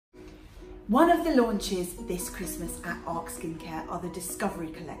One of the launches this Christmas at ARC Skincare are the Discovery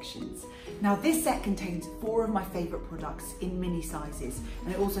collections. Now this set contains 4 of my favourite products in mini sizes,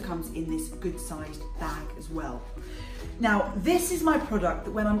 and it also comes in this good sized bag as well. Now this is my product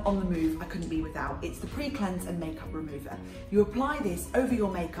that when I'm on the move I couldn't be without. It's the Pre-Cleanse and Makeup Remover. You apply this over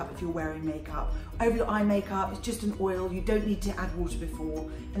your makeup if you're wearing makeup, over your eye makeup. It's just an oil, you don't need to add water before,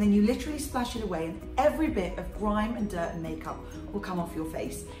 and then you literally splash it away and every bit of grime and dirt and makeup will come off your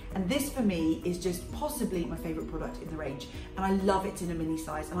face. And this for me is just possibly my favourite product in the range, and I love it in a mini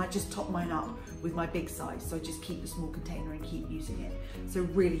size, and I just top mine up with my big size, so I just keep the small container and keep using it. So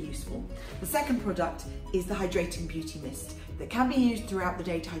really useful. The second product is the Hydrating Beauty Mist that can be used throughout the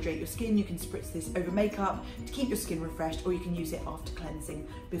day to hydrate your skin. You can spritz this over makeup to keep your skin refreshed, or you can use it after cleansing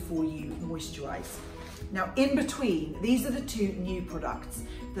before you moisturise. Now in between, these are the 2 new products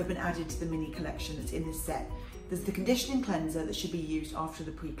that have been added to the mini collection that's in this set. There's the conditioning cleanser that should be used after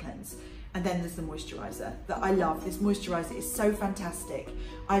the pre-cleanse, and then there's the moisturiser that I love. This moisturiser is so fantastic.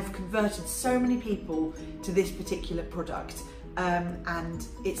 I've converted so many people to this particular product, and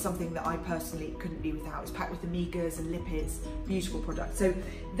it's something that I personally couldn't be without. It's packed with omegas and lipids, beautiful product. So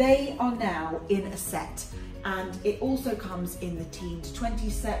they are now in a set, and it also comes in the teen to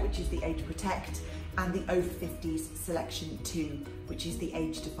 20s set, which is the Age Protect, and the over 50s selection 2, which is the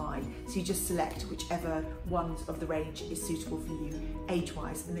Age Defy. So you just select whichever ones of the range is suitable for you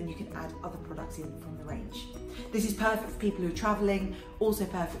age-wise, and then you can add other products in from the range. This is perfect for people who are travelling, also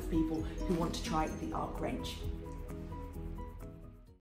perfect for people who want to try the ARC range.